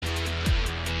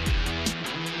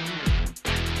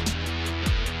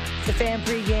The Fan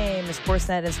pregame,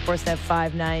 Sportsnet and Sportsnet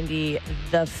 590.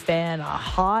 The Fan, a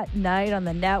hot night on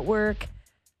the network.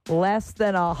 Less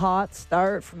than a hot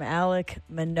start from Alek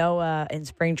Manoah in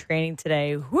spring training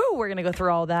today. Woo, we're going to go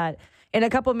through all that. In a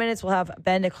couple of minutes, we'll have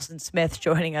Ben Nicholson-Smith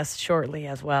joining us shortly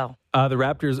as well. The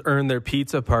Raptors earned their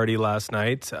pizza party last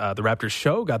night. The Raptors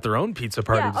show got their own pizza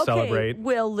party to celebrate.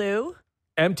 Will Lou.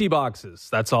 Empty boxes.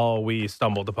 That's all we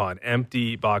stumbled upon.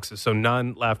 Empty boxes. So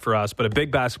none left for us. But a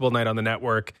big basketball night on the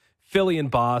network. Philly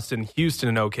and Boston, Houston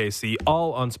and OKC,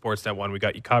 all on Sportsnet 1. We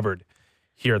got you covered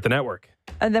here at the network.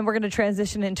 And then we're going to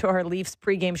transition into our Leafs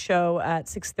pregame show at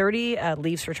 6:30.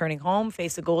 Leafs returning home,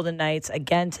 face the Golden Knights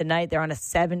again tonight. They're on a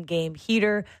 7-game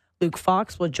heater. Luke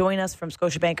Fox will join us from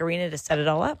Scotiabank Arena to set it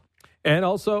all up. And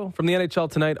also from the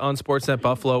NHL tonight on Sportsnet,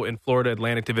 Buffalo and Florida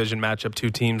Atlantic Division matchup,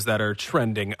 two teams that are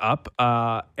trending up.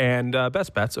 And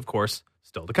best bets, of course,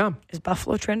 still to come. Is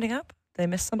Buffalo trending up? Did I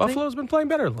miss something? Buffalo's been playing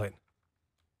better lately.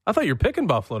 I thought you were picking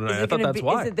Buffalo tonight. I thought that's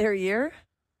why. Is it their year?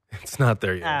 It's not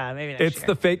their year. Maybe next year. It's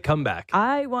the fake comeback.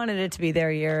 I wanted it to be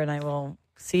their year, and I will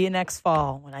see you next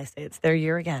fall when I say it's their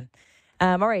year again.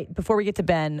 All right, before we get to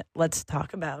Ben, let's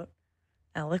talk about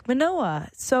Alek Manoah.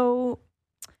 So,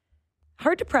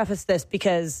 hard to preface this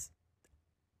because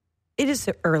it is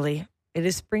early. It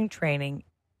is spring training.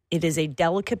 It is a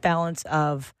delicate balance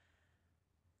of,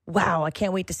 wow, I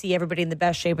can't wait to see everybody in the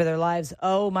best shape of their lives.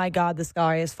 Oh, my God, the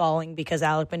sky is falling because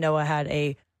Alek Manoah had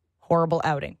a horrible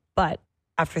outing. But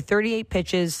after 38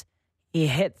 pitches, he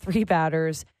hit 3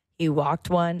 batters. He walked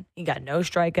 1. He got no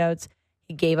strikeouts.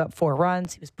 He gave up 4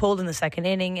 runs. He was pulled in the second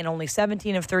inning, and only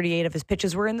 17 of 38 of his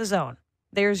pitches were in the zone.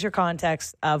 There's your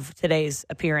context of today's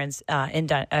appearance not in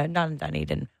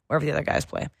Dunedin, wherever the other guys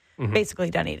play. Mm-hmm.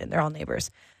 Basically Dunedin. They're all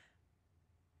neighbors.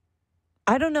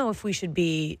 I don't know if we should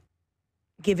be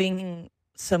giving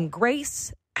some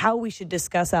grace, how we should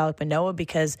discuss Alek Manoah,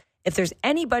 because if there's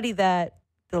anybody that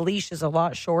the leash is a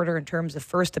lot shorter in terms of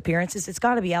first appearances, it's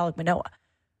got to be Alek Manoah.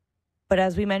 But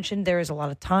as we mentioned, there is a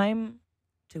lot of time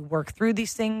to work through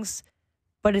these things,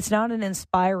 but it's not an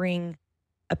inspiring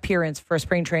appearance for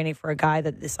spring training for a guy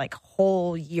that this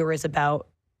whole year is about.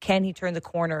 Can he turn the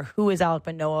corner? Who is Alek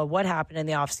Manoah? What happened in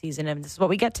the offseason? And this is what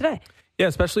we get today. Yeah,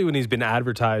 especially when he's been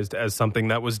advertised as something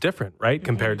that was different, right? Mm-hmm.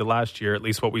 Compared to last year, at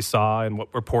least what we saw and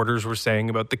what reporters were saying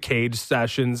about the cage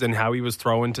sessions and how he was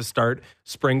throwing to start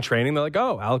spring training. They're like,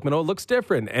 oh, Alek Manoah looks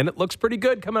different and it looks pretty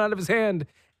good coming out of his hand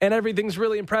and everything's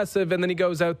really impressive. And then he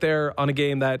goes out there on a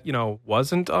game that,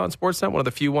 wasn't on Sportsnet, one of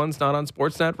the few ones not on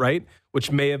Sportsnet, right? Which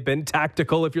may have been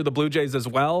tactical if you're the Blue Jays as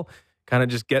well. Kind of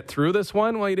just get through this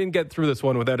one? Well, you didn't get through this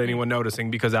one without anyone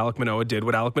noticing because Alek Manoah did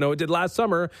what Alek Manoah did last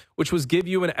summer, which was give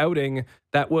you an outing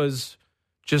that was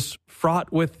just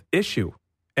fraught with issue.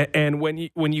 And when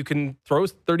you can throw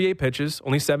 38 pitches,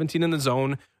 only 17 in the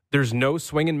zone, there's no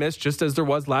swing and miss, just as there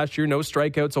was last year, no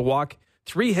strikeouts, a walk,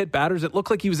 3 hit batters. It looked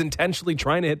like he was intentionally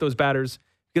trying to hit those batters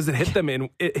because it hit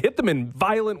them in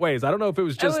violent ways. I don't know if it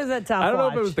was just, it was a tough I don't know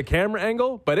watch. if it was the camera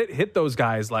angle, but it hit those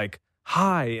guys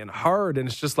high and hard, and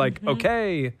it's just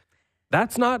okay,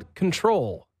 that's not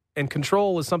control, and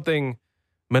control is something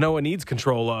Manoah needs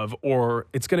control of, or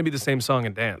it's going to be the same song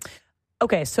and dance.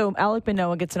 Okay, so Alek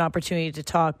Manoah gets an opportunity to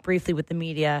talk briefly with the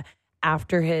media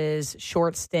after his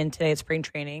short stint today at spring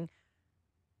training.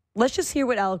 Let's just hear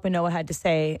what Alek Manoah had to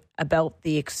say about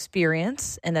the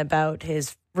experience and about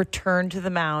his return to the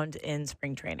mound in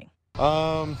spring training.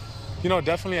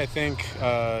 Definitely I think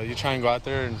you try and go out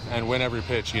there and win every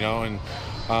pitch, and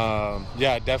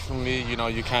definitely,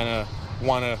 you kind of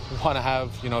want to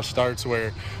have, starts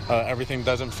where everything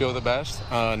doesn't feel the best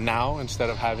now instead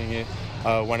of having it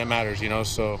when it matters,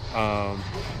 so,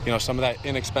 some of that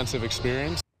inexpensive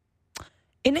experience.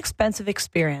 Inexpensive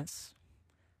experience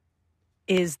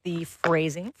is the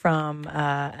phrasing from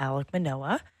Alek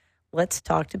Manoah. Let's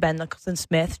talk to Ben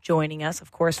Nicholson-Smith joining us,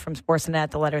 of course, from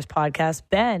Sportsnet, the Letters podcast.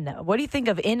 Ben, what do you think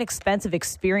of inexpensive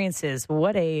experiences?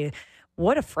 What a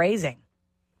phrasing.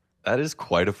 That is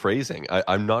quite a phrasing.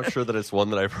 I'm not sure that it's one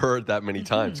that I've heard that many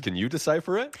times. Can you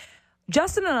decipher it?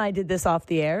 Justin and I did this off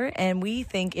the air, and we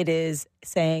think it is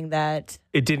saying that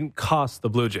it didn't cost the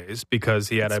Blue Jays because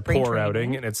he had a poor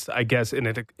outing, and it's, I guess,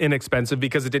 inexpensive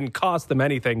because it didn't cost them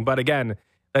anything. But again,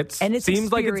 that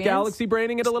seems like it's galaxy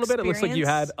braining it a little bit. It looks like you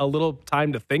had a little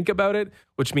time to think about it,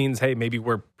 which means, hey, maybe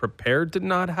we're prepared to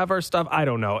not have our stuff. I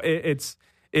don't know. It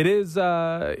is for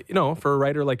a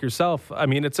writer like yourself. I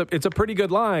mean, it's a pretty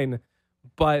good line,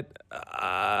 but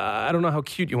I don't know how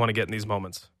cute you want to get in these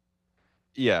moments.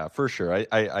 Yeah, for sure.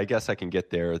 I guess I can get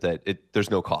there that there's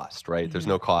no cost, right? There's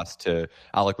no cost to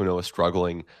Alek Manoah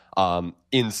struggling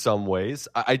in some ways.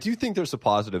 I do think there's a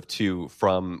positive, too,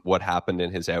 from what happened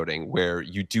in his outing, where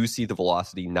you do see the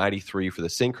velocity 93 for the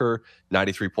sinker,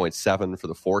 93.7 for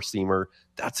the four-seamer.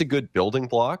 That's a good building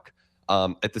block.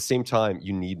 At the same time,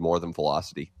 you need more than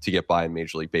velocity to get by in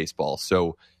Major League Baseball.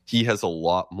 So he has a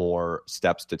lot more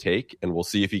steps to take, and we'll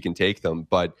see if he can take them.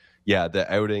 But yeah,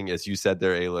 the outing, as you said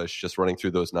there, Ailish, just running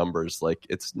through those numbers, like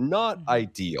it's not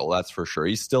ideal, that's for sure.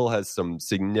 He still has some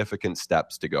significant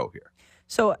steps to go here.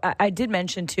 So I did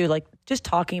mention too, like just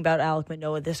talking about Alek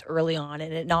Manoah this early on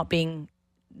and it not being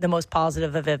the most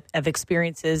positive of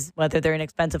experiences, whether they're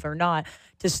inexpensive or not.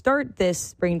 To start this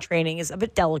spring training is a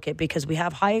bit delicate because we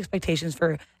have high expectations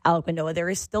for Alek Manoah. There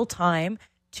is still time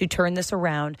to turn this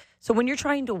around. So when you're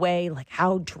trying to weigh like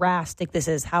how drastic this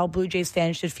is, how Blue Jays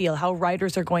fans should feel, how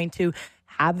writers are going to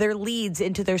have their leads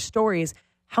into their stories,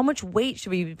 how much weight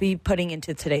should we be putting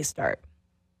into today's start?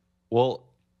 Well,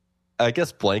 I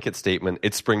guess blanket statement,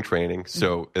 it's spring training.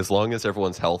 So as long as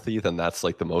everyone's healthy, then that's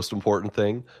like the most important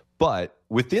thing. But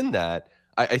within that,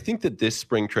 I think that this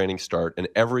spring training start and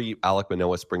every Alek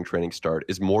Manoah spring training start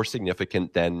is more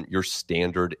significant than your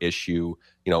standard issue,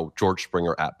 George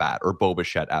Springer at bat or Bo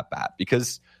Bichette at bat.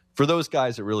 Because for those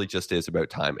guys, it really just is about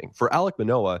timing. For Alek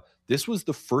Manoah, this was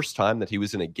the first time that he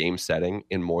was in a game setting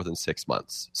in more than 6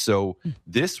 months. So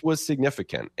this was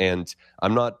significant. And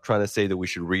I'm not trying to say that we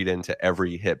should read into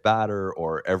every hit batter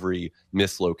or every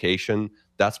mislocation.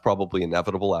 That's probably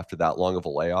inevitable after that long of a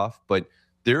layoff. But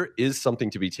there is something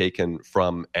to be taken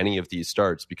from any of these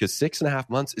starts because 6.5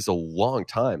 months is a long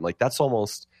time. Like that's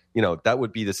almost, that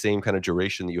would be the same kind of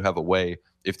duration that you have away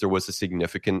if there was a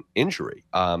significant injury.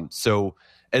 So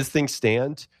as things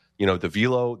stand, the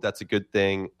velo, that's a good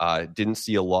thing. Didn't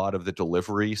see a lot of the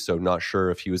delivery, so not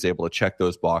sure if he was able to check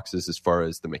those boxes as far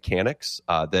as the mechanics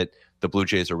that the Blue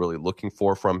Jays are really looking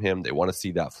for from him. They want to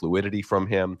see that fluidity from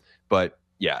him. But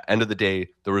yeah, end of the day,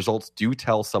 the results do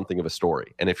tell something of a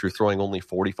story. And if you're throwing only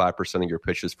 45% of your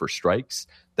pitches for strikes,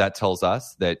 that tells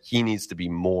us that he needs to be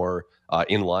more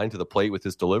in line to the plate with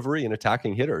his delivery and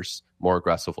attacking hitters more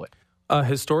aggressively.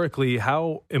 Historically,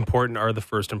 how important are the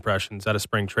first impressions at a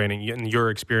spring training? In your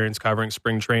experience covering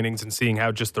spring trainings and seeing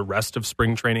how just the rest of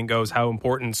spring training goes, how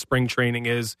important spring training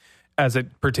is as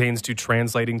it pertains to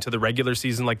translating to the regular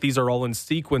season? Like these are all in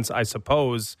sequence, I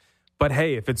suppose. But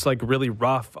hey, if it's like really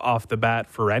rough off the bat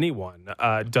for anyone,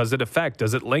 does it affect?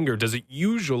 Does it linger? Does it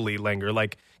usually linger?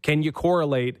 Like, can you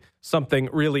correlate something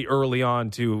really early on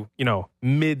to,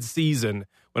 mid-season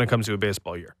when it comes to a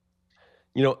baseball year?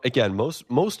 Again,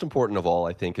 most important of all,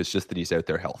 I think, is just that he's out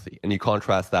there healthy. And you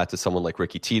contrast that to someone like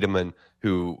Ricky Tiedemann,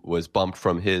 who was bumped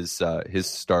from his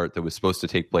start that was supposed to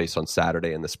take place on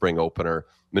Saturday in the spring opener.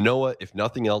 Manoah, if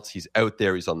nothing else, he's out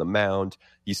there. He's on the mound.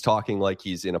 He's talking like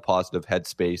he's in a positive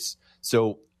headspace.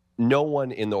 So no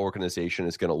one in the organization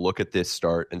is going to look at this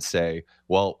start and say,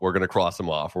 well, we're going to cross him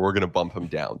off or we're going to bump him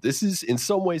down. This is in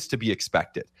some ways to be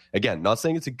expected. Again, not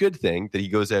saying it's a good thing that he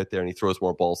goes out there and he throws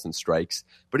more balls than strikes,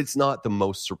 but it's not the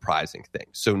most surprising thing.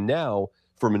 So now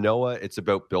for Manoah, it's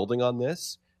about building on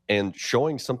this and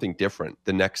showing something different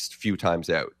the next few times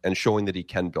out and showing that he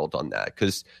can build on that.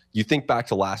 Because you think back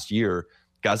to last year,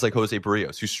 guys like Jose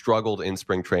Barrios, who struggled in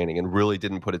spring training and really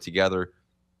didn't put it together.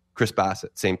 Chris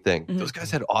Bassett, same thing. Mm-hmm. Those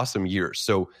guys had awesome years.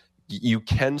 So you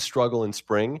can struggle in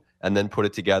spring and then put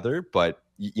it together. But,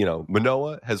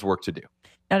 Manoah has work to do.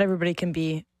 Not everybody can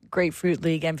be Grapefruit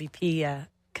League MVP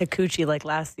Kikuchi like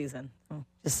last season.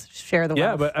 Just share the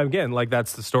wealth. Yeah, but again, like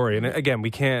that's the story. And again,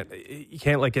 you can't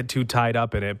like get too tied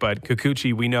up in it. But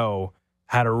Kikuchi, we know,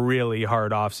 had a really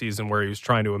hard offseason where he was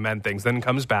trying to amend things. Then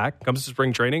comes to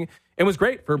spring training and was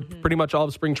great for pretty much all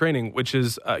of spring training, which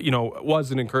is,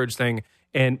 was an encouraging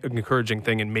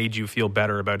thing and made you feel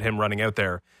better about him running out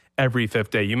there every fifth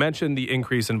day. You mentioned the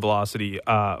increase in velocity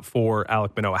for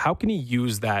Alek Manoah. How can he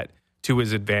use that to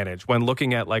his advantage when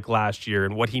looking at like last year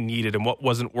and what he needed and what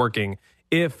wasn't working,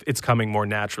 if it's coming more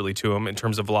naturally to him in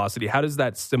terms of velocity? How does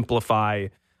that simplify,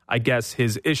 I guess,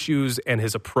 his issues and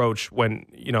his approach when,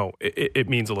 it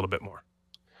means a little bit more?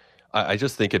 I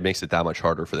just think it makes it that much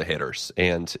harder for the hitters.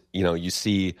 And, you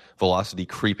see velocity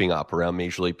creeping up around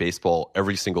Major League Baseball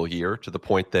every single year to the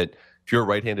point that if you're a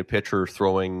right-handed pitcher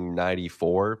throwing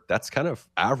 94, that's kind of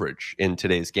average in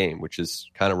today's game, which is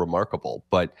kind of remarkable.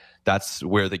 But that's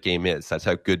where the game is. That's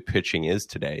how good pitching is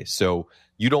today. So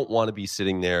you don't want to be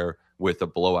sitting there with a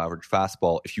below-average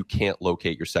fastball if you can't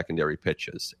locate your secondary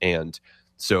pitches. And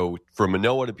so for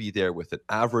Manoah to be there with an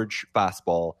average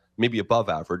fastball, maybe above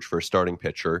average for a starting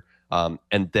pitcher,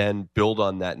 and then build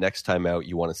on that next time out,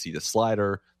 you want to see the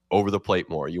slider, over the plate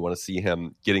more. You want to see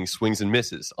him getting swings and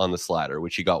misses on the slider,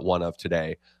 which he got one of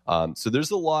today. So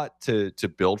there's a lot to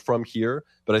build from here.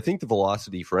 But I think the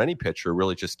velocity for any pitcher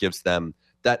really just gives them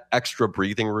that extra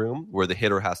breathing room where the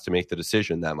hitter has to make the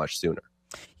decision that much sooner.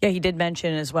 Yeah, he did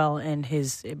mention as well in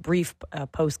his brief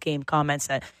post-game comments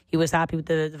that he was happy with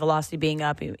the velocity being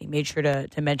up. He made sure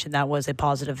to mention that was a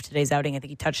positive of today's outing. I think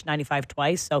he touched 95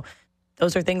 twice. So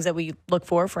those are things that we look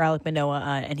for Alek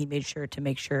Manoah, and he made sure to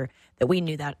make sure that we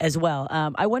knew that as well.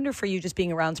 I wonder for you, just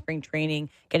being around spring training,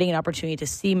 getting an opportunity to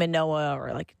see Manoah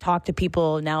or like talk to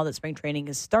people now that spring training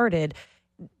has started,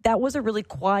 that was a really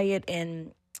quiet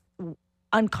and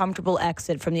uncomfortable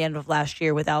exit from the end of last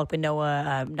year with Alek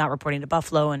Manoah not reporting to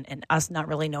Buffalo and us not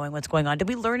really knowing what's going on. Did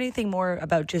we learn anything more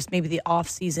about just maybe the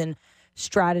off-season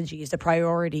strategies, the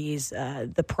priorities,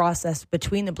 the process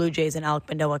between the Blue Jays and Alek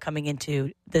Manoah coming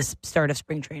into this start of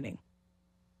spring training?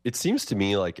 It seems to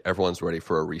me like everyone's ready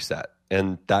for a reset,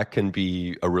 and that can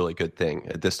be a really good thing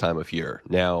at this time of year.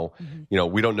 Now,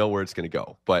 we don't know where it's going to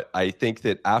go, but I think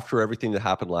that after everything that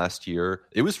happened last year,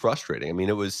 it was frustrating. I mean,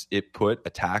 it put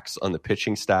a tax on the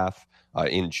pitching staff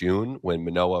in June when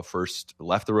Manoah first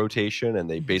left the rotation, and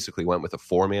they basically went with a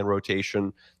 4-man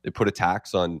rotation. They put a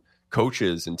tax on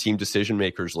coaches and team decision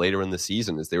makers later in the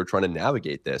season as they were trying to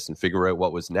navigate this and figure out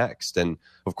what was next. And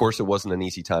of course, it wasn't an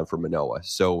easy time for Manoah.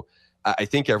 So I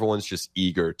think everyone's just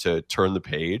eager to turn the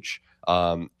page.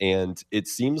 And it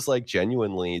seems like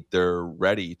genuinely they're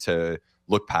ready to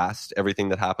look past everything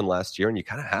that happened last year. And you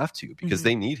kind of have to, because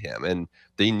they need him, and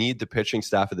they need the pitching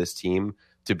staff of this team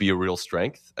to be a real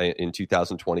strength in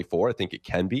 2024. I think it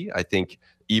can be. I think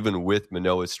even with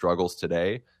Manoah's struggles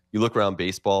today, you look around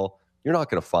baseball, you're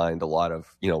not going to find a lot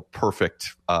of,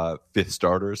 perfect fifth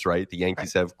starters, right? The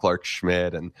Yankees have Clark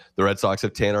Schmidt and the Red Sox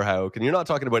have Tanner Houck, and you're not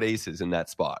talking about aces in that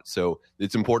spot. So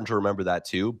it's important to remember that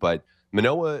too. But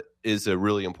Manoah is a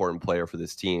really important player for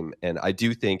this team, and I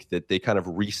do think that they kind of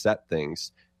reset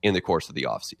things in the course of the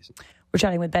offseason. We're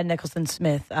chatting with Ben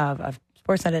Nicholson-Smith of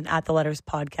Sportsnet and At The Letters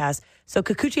podcast. So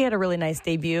Kikuchi had a really nice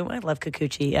debut. I love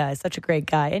Kikuchi. He's such a great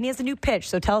guy. And he has a new pitch.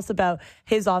 So tell us about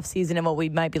his offseason and what we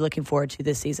might be looking forward to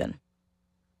this season.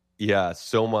 Yeah,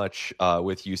 so much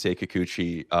with Yusei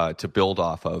Kikuchi to build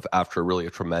off of after really a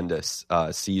tremendous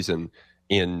season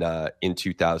in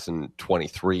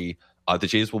 2023. The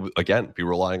Jays will, again, be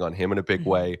relying on him in a big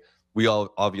way. We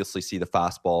all obviously see the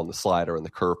fastball and the slider and the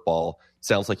curveball.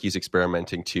 Sounds like he's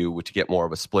experimenting to get more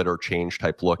of a splitter change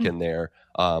type look in there,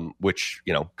 which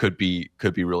could be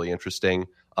really interesting.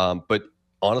 But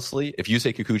honestly, if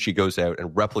Yusei Kikuchi goes out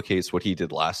and replicates what he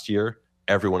did last year,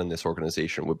 everyone in this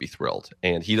organization would be thrilled.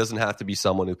 And he doesn't have to be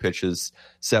someone who pitches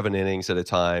 7 innings at a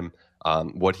time.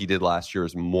 What he did last year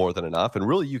is more than enough. And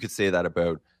really, you could say that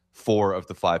about 4 of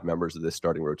the 5 members of this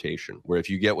starting rotation, where if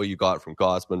you get what you got from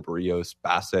Gausman, Barrios,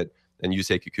 Bassett, and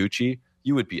Yusei Kikuchi,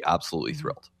 you would be absolutely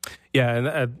thrilled. Yeah,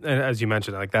 and as you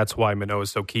mentioned, that's why Manoah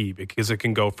is so key, because it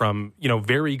can go from,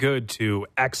 very good to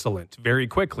excellent very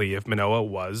quickly if Manoah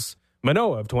was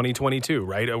Manoah of 2022,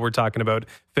 right? We're talking about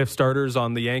 5th starters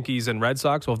on the Yankees and Red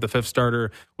Sox. Well, if the 5th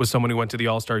starter was someone who went to the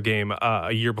All-Star game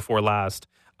a year before last,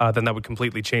 then that would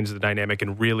completely change the dynamic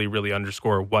and really, really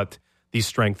underscore what the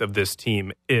strength of this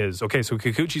team is. Okay, so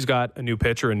Kikuchi's got a new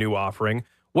pitcher, a new offering.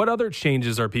 What other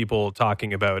changes are people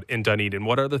talking about in Dunedin?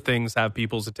 What other things have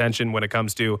people's attention when it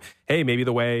comes to, hey, maybe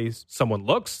the way someone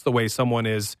looks, the way someone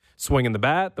is swinging the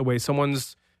bat, the way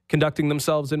someone's conducting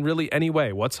themselves in really any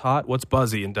way? What's hot? What's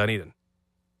buzzy in Dunedin?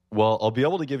 Well, I'll be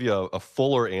able to give you a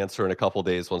fuller answer in a couple of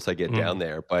days once I get down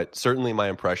there. But certainly my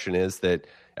impression is that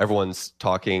everyone's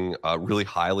talking really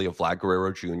highly of Vlad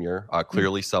Guerrero Jr.,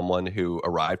 clearly someone who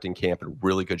arrived in camp in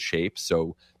really good shape.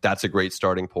 So that's a great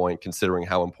starting point considering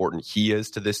how important he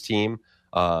is to this team.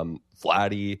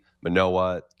 Vladdy,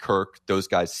 Manoah, Kirk, those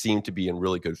guys seem to be in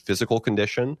really good physical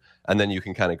condition. And then you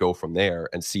can kind of go from there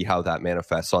and see how that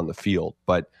manifests on the field.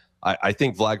 But I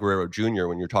think Vlad Guerrero Jr.,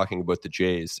 when you're talking about the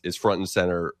Jays, is front and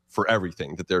center for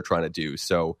everything that they're trying to do.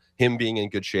 So him being in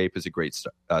good shape is a great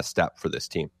step for this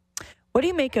team. What do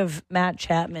you make of Matt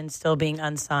Chapman still being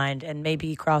unsigned, and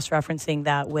maybe cross-referencing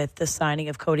that with the signing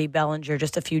of Cody Bellinger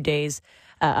just a few days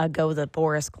ago, the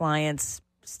Boris clients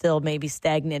still maybe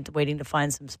stagnant, waiting to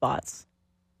find some spots?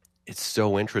 It's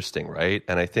so interesting, right?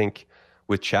 And I think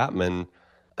with Chapman,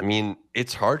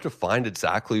 it's hard to find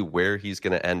exactly where he's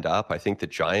going to end up. I think the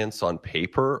Giants on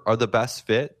paper are the best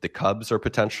fit. The Cubs are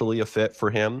potentially a fit for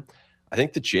him. I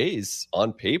think the Jays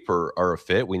on paper are a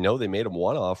fit. We know they made him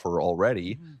one offer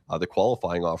already, the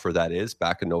qualifying offer that is,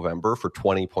 back in November for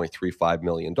 $20.35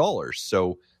 million.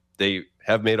 So they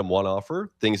have made him one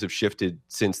offer. Things have shifted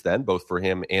since then, both for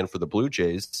him and for the Blue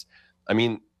Jays.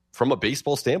 from a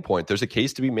baseball standpoint, there's a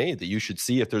case to be made that you should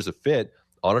see if there's a fit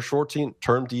on a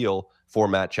short-term deal for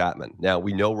Matt Chapman. Now,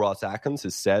 we know Ross Atkins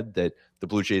has said that the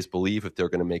Blue Jays believe if they're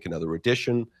going to make another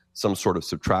addition, some sort of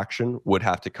subtraction would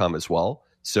have to come as well.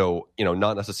 So,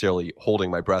 not necessarily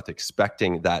holding my breath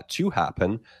expecting that to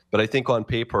happen, but I think on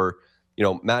paper,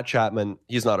 Matt Chapman,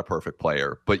 he's not a perfect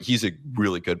player, but he's a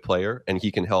really good player, and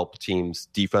he can help teams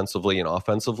defensively and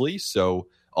offensively. So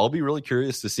I'll be really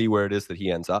curious to see where it is that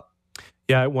he ends up.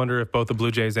 Yeah, I wonder if both the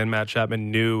Blue Jays and Matt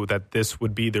Chapman knew that this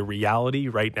would be the reality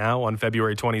right now on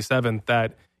February 27th,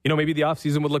 that, maybe the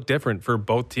offseason would look different for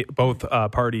both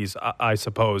parties, I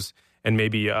suppose, and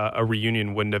maybe a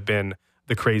reunion wouldn't have been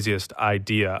the craziest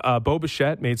idea. Bo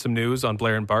Bichette made some news on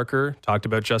Blair and Barker, talked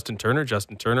about Justin Turner.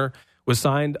 Justin Turner was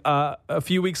signed a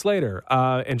few weeks later,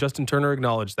 and Justin Turner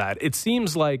acknowledged that. It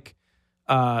seems like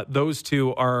those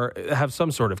two have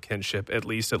some sort of kinship, at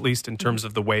least in terms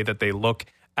of the way that they look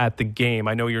at the game.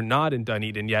 I know you're not in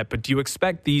Dunedin yet, but do you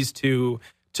expect these two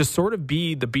to sort of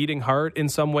be the beating heart in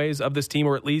some ways of this team,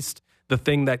 or at least the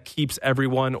thing that keeps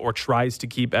everyone or tries to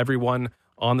keep everyone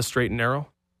on the straight and narrow?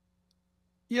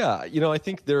 Yeah, I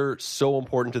think they're so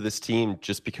important to this team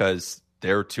just because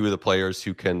they're two of the players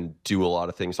who can do a lot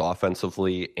of things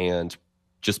offensively and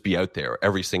just be out there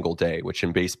every single day, which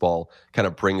in baseball kind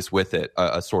of brings with it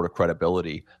a sort of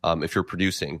credibility if you're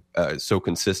producing so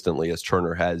consistently as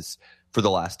Turner has for the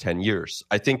last 10 years.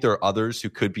 I think there are others who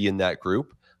could be in that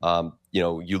group.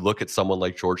 You look at someone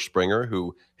like George Springer,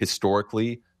 who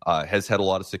historically has had a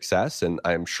lot of success, and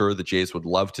I'm sure the Jays would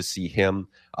love to see him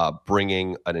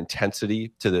bringing an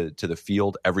intensity to the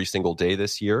field every single day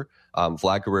this year.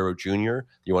 Vlad Guerrero Jr.,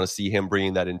 you want to see him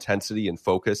bringing that intensity and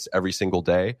focus every single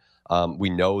day. We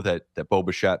know that Bo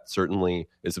Bichette certainly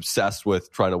is obsessed with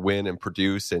trying to win and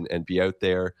produce and be out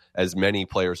there, as many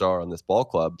players are on this ball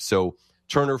club. So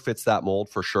Turner fits that mold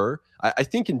for sure. I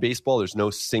think in baseball, there's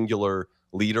no singular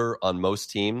leader on most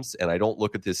teams, and I don't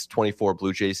look at this 24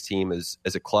 Blue Jays team as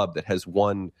a club that has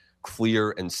one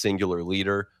clear and singular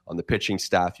leader. On the pitching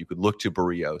staff, you could look to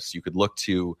Barrios, you could look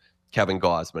to Kevin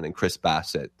Gausman and Chris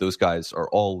Bassett. Those guys are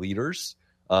all leaders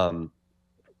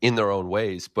in their own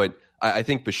ways, but I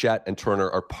think Bichette and Turner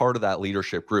are part of that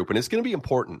leadership group, and it's going to be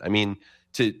important. I mean,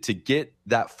 to get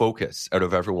that focus out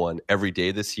of everyone every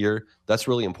day this year, that's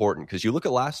really important, because you look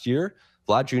at last year,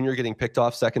 Vlad Jr. getting picked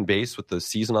off second base with the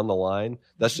season on the line,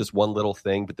 that's just one little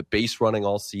thing, but the base running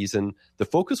all season, the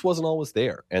focus wasn't always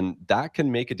there, and that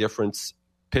can make a difference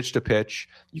pitch to pitch.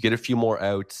 You get a few more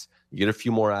outs, you get a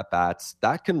few more at-bats.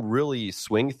 That can really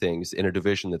swing things in a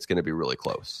division that's going to be really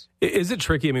close. Is it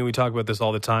tricky? I mean, we talk about this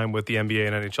all the time with the NBA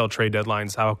and NHL trade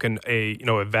deadlines. How can a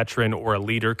veteran or a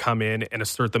leader come in and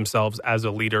assert themselves as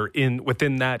a leader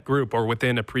within that group or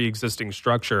within a pre-existing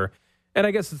structure? And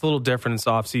I guess it's a little different. It's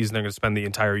off-season. They're going to spend the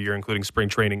entire year, including spring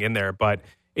training, in there. But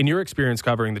in your experience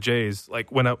covering the Jays, like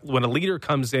when a leader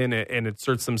comes in and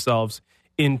inserts themselves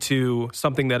into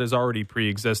something that is already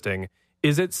pre-existing,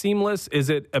 is it seamless? Is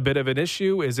it a bit of an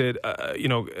issue? Is it, are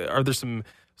there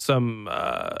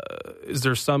is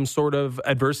there some sort of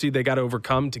adversity they got to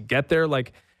overcome to get there?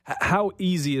 Like, how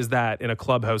easy is that in a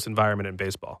clubhouse environment in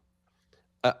baseball?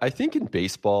 I think in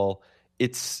baseball,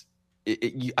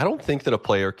 I don't think that a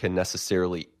player can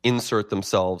necessarily insert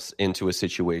themselves into a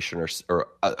situation or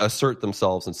assert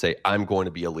themselves and say, I'm going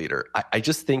to be a leader. I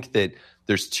just think that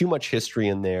there's too much history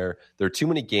in there. There are too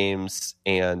many games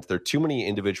and there are too many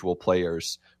individual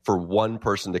players for one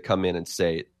person to come in and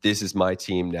say, this is my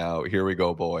team now. Here we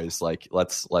go, boys. Like,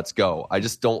 let's go. I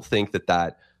just don't think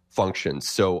that functions.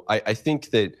 So I think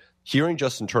that hearing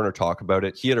Justin Turner talk about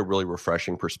it, he had a really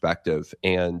refreshing perspective.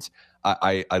 And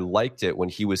I liked it when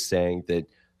he was saying that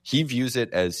he views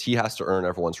it as he has to earn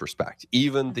everyone's respect.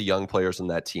 Even the young players in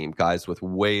that team, guys with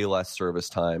way less service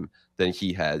time than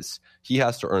he has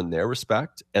to earn their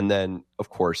respect. And then, of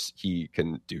course, he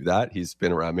can do that. He's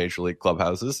been around major league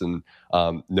clubhouses and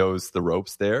knows the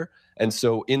ropes there. And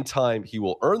so in time, he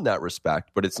will earn that respect,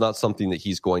 but it's not something that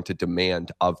he's going to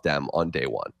demand of them on day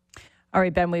one. All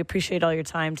right, Ben, we appreciate all your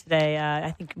time today.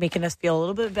 I think making us feel a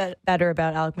little bit better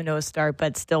about Alek Manoah's start,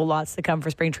 but still lots to come for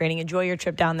spring training. Enjoy your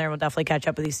trip down there. We'll definitely catch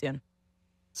up with you soon.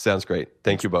 Sounds great.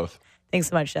 Thank you both. Thanks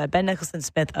so much, Ben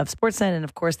Nicholson-Smith of Sportsnet, and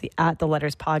of course the At the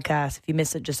Letters podcast. If you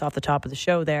missed it just off the top of the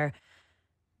show there,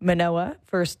 Manoah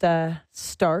first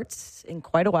starts in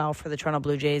quite a while for the Toronto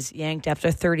Blue Jays. Yanked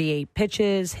after 38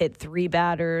 pitches, hit 3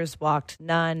 batters, walked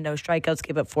none, no strikeouts,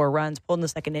 gave up 4 runs, pulled in the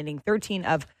second inning. 17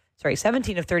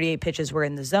 of 38 pitches were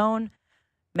in the zone.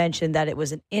 Mentioned that it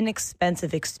was an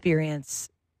inexpensive experience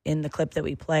in the clip that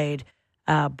we played,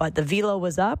 but the velo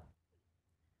was up,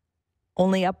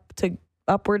 only up to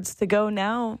upwards to go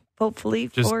now, hopefully,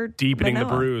 Just for deepening Manoah.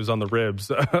 the bruise on the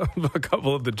ribs of a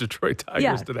couple of the Detroit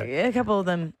Tigers today. A couple of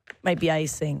them might be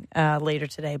icing later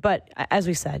today. But as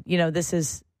we said, this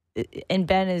is, and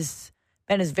Ben is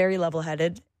very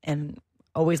level-headed, and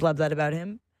always love that about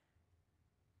him.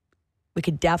 We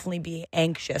could definitely be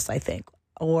anxious, I think,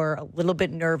 or a little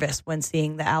bit nervous when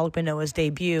seeing the Alec Manoah's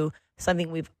debut,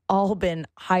 something we've all been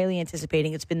highly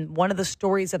anticipating. It's been one of the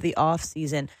stories of the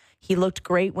offseason. He looked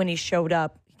great when he showed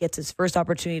up. He gets his first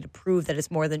opportunity to prove that it's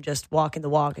more than just walking the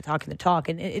walk and talking the talk,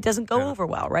 and it doesn't go over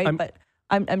well, right? But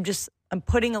I'm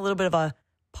putting a little bit of a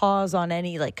pause on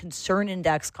any concern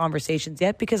index conversations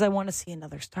yet because I want to see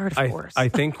another start, of course. I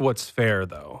think what's fair,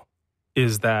 though,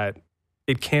 is that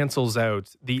it cancels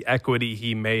out the equity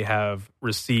he may have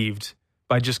received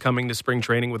by just coming to spring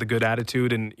training with a good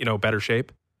attitude and, better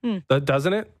shape.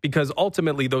 Doesn't it? Because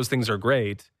ultimately those things are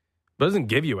great, but it doesn't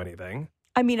give you anything.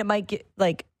 I mean, it might get,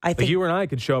 I think you and I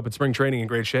could show up at spring training in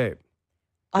great shape.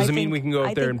 Doesn't mean we can go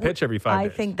out there and pitch every 5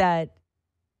 days. I think that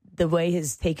the way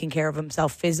he's taking care of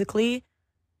himself physically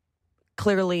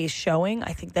clearly is showing.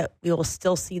 I think that we will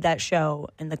still see that show,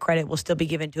 and the credit will still be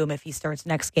given to him if he starts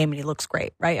next game and he looks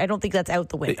great, right? I don't think that's out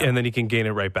the window. And then he can gain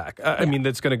it right back. I mean,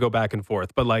 that's going to go back and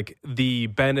forth. But the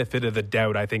benefit of the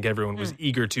doubt, I think everyone was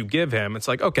eager to give him. It's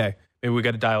like, okay, maybe we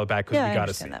got to dial it back because we got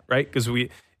to see that, right? Because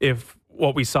if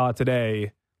what we saw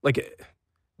today,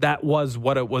 that was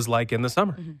what it was like in the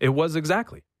summer. It was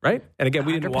exactly, right? And again,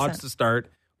 we didn't 100%. watch the start.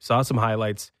 We saw some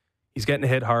highlights. He's getting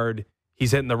hit hard.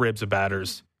 He's hitting the ribs of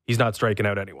batters. He's not striking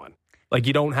out anyone.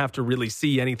 You don't have to really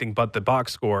see anything but the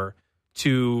box score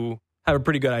to have a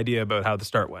pretty good idea about how the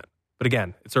start went. But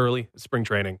again, it's early. It's spring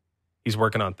training. He's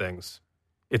working on things.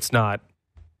 It's not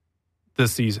the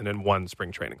season in one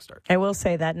spring training start. I will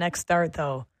say that next start,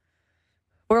 though,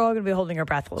 we're all going to be holding our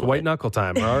breath a little bit. It's white knuckle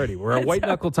time already. We're at white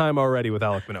knuckle time already with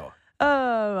Alec Manoah.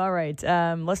 Oh, all right.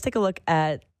 Let's take a look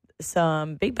at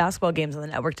some big basketball games on the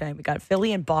network tonight. We got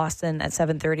Philly and Boston at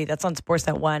 7:30. That's on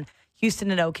Sportsnet 1.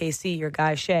 Houston and OKC, your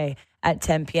guy Shea, at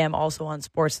 10 p.m., also on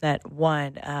Sportsnet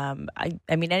 1.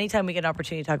 I mean, anytime we get an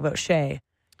opportunity to talk about Shea,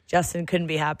 Justin couldn't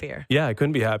be happier. Yeah, I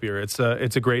couldn't be happier. It's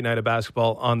a great night of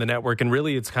basketball on the network, and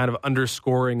really it's kind of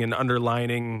underscoring and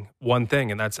underlining one thing,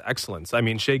 and that's excellence. I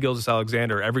mean, Shea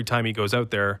Gilgeous-Alexander, every time he goes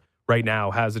out there right now,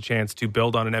 has a chance to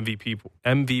build on an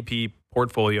MVP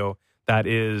portfolio that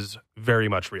is very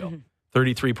much real.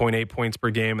 33.8 points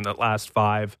per game in the last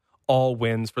 5. All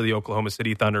wins for the Oklahoma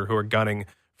City Thunder, who are gunning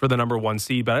for the number 1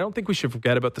 seed. But I don't think we should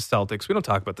forget about the Celtics. We don't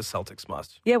talk about the Celtics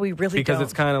much. Yeah, we really because don't.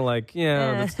 It's kind of like,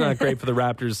 it's not great for the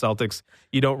Raptors, Celtics.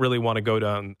 You don't really want to go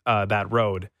down that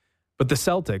road. But the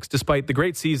Celtics, despite the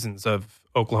great seasons of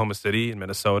Oklahoma City and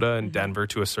Minnesota and Denver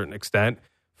to a certain extent,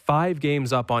 5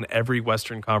 games up on every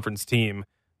Western Conference team,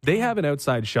 they have an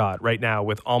outside shot right now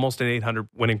with almost an 800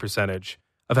 winning percentage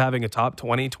of having a top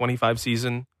 20, 25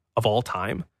 season of all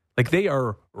time. They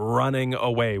are running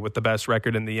away with the best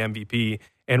record in the MVP,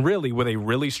 and really, with a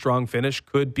really strong finish,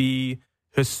 could be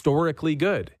historically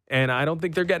good. And I don't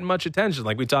think they're getting much attention.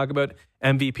 We talk about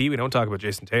MVP, we don't talk about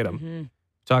Jason Tatum.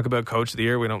 Talk about Coach of the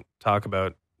Year, we don't talk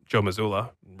about Joe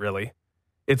Mazzulla, really.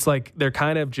 It's they're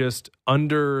kind of just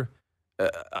under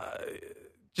the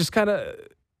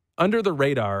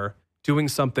radar, doing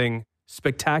something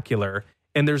spectacular,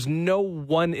 and there's no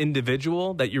one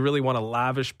individual that you really want to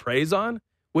lavish praise on,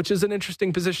 which is an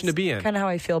interesting position to be in. Kind of how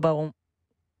I feel about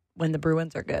when the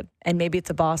Bruins are good. And maybe it's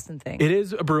a Boston thing. It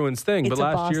is a Bruins thing, but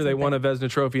last year they won a Vezina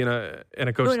Trophy and a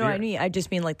Coach of the Year. I just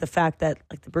mean the fact that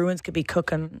the Bruins could be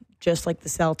cooking just like the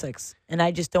Celtics. And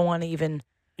I just don't want to even...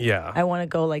 Yeah. I want to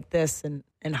go like this and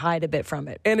hide a bit from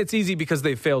it. And it's easy because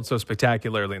they failed so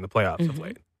spectacularly in the playoffs of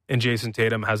late. And Jason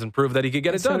Tatum hasn't proved that he could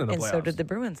get it done in the playoffs. And so did the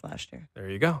Bruins last year. There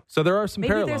you go. So there are some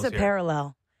parallels Maybe there's a here.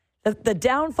 parallel. The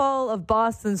downfall of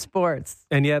Boston sports.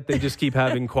 And yet they just keep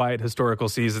having quiet historical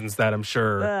seasons that I'm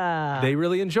sure they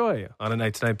really enjoy on a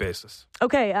night-to-night basis.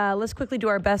 Okay, let's quickly do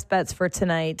our best bets for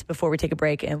tonight before we take a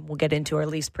break, and we'll get into our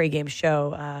Leafs pregame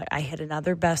show. I hit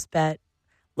another best bet.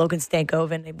 Logan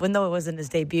Stankoven, even though it wasn't his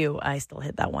debut, I still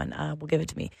hit that one. We'll give it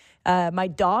to me. My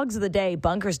dogs of the day,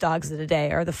 Bunker's dogs of the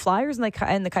day, are the Flyers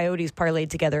and the Coyotes parlayed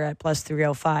together at plus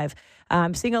 305.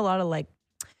 I'm seeing a lot of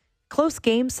close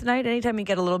games tonight. Anytime you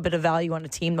get a little bit of value on a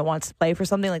team that wants to play for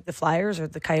something like the Flyers or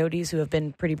the Coyotes, who have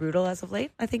been pretty brutal as of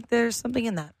late, I think there's something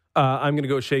in that. I'm going to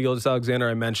go Shea Gilgeous-Alexander.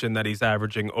 I mentioned that he's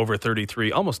averaging over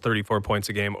 33, almost 34 points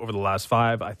a game over the last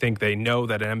 5. I think they know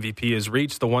that an MVP is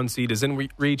reached. The 1 seed is in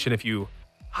reach, and if you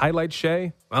highlight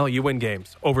Shea, well, you win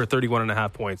games. Over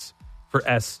 31.5 points for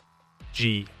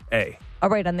SGA. All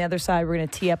right, on the other side, we're going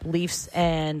to tee up Leafs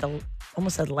and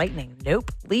almost said Lightning.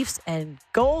 Nope. Leafs and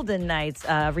Golden Knights.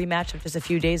 Rematch of just a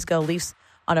few days ago. Leafs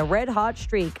on a red-hot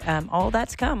streak. All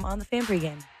that's come on the Fan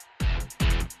Pregame.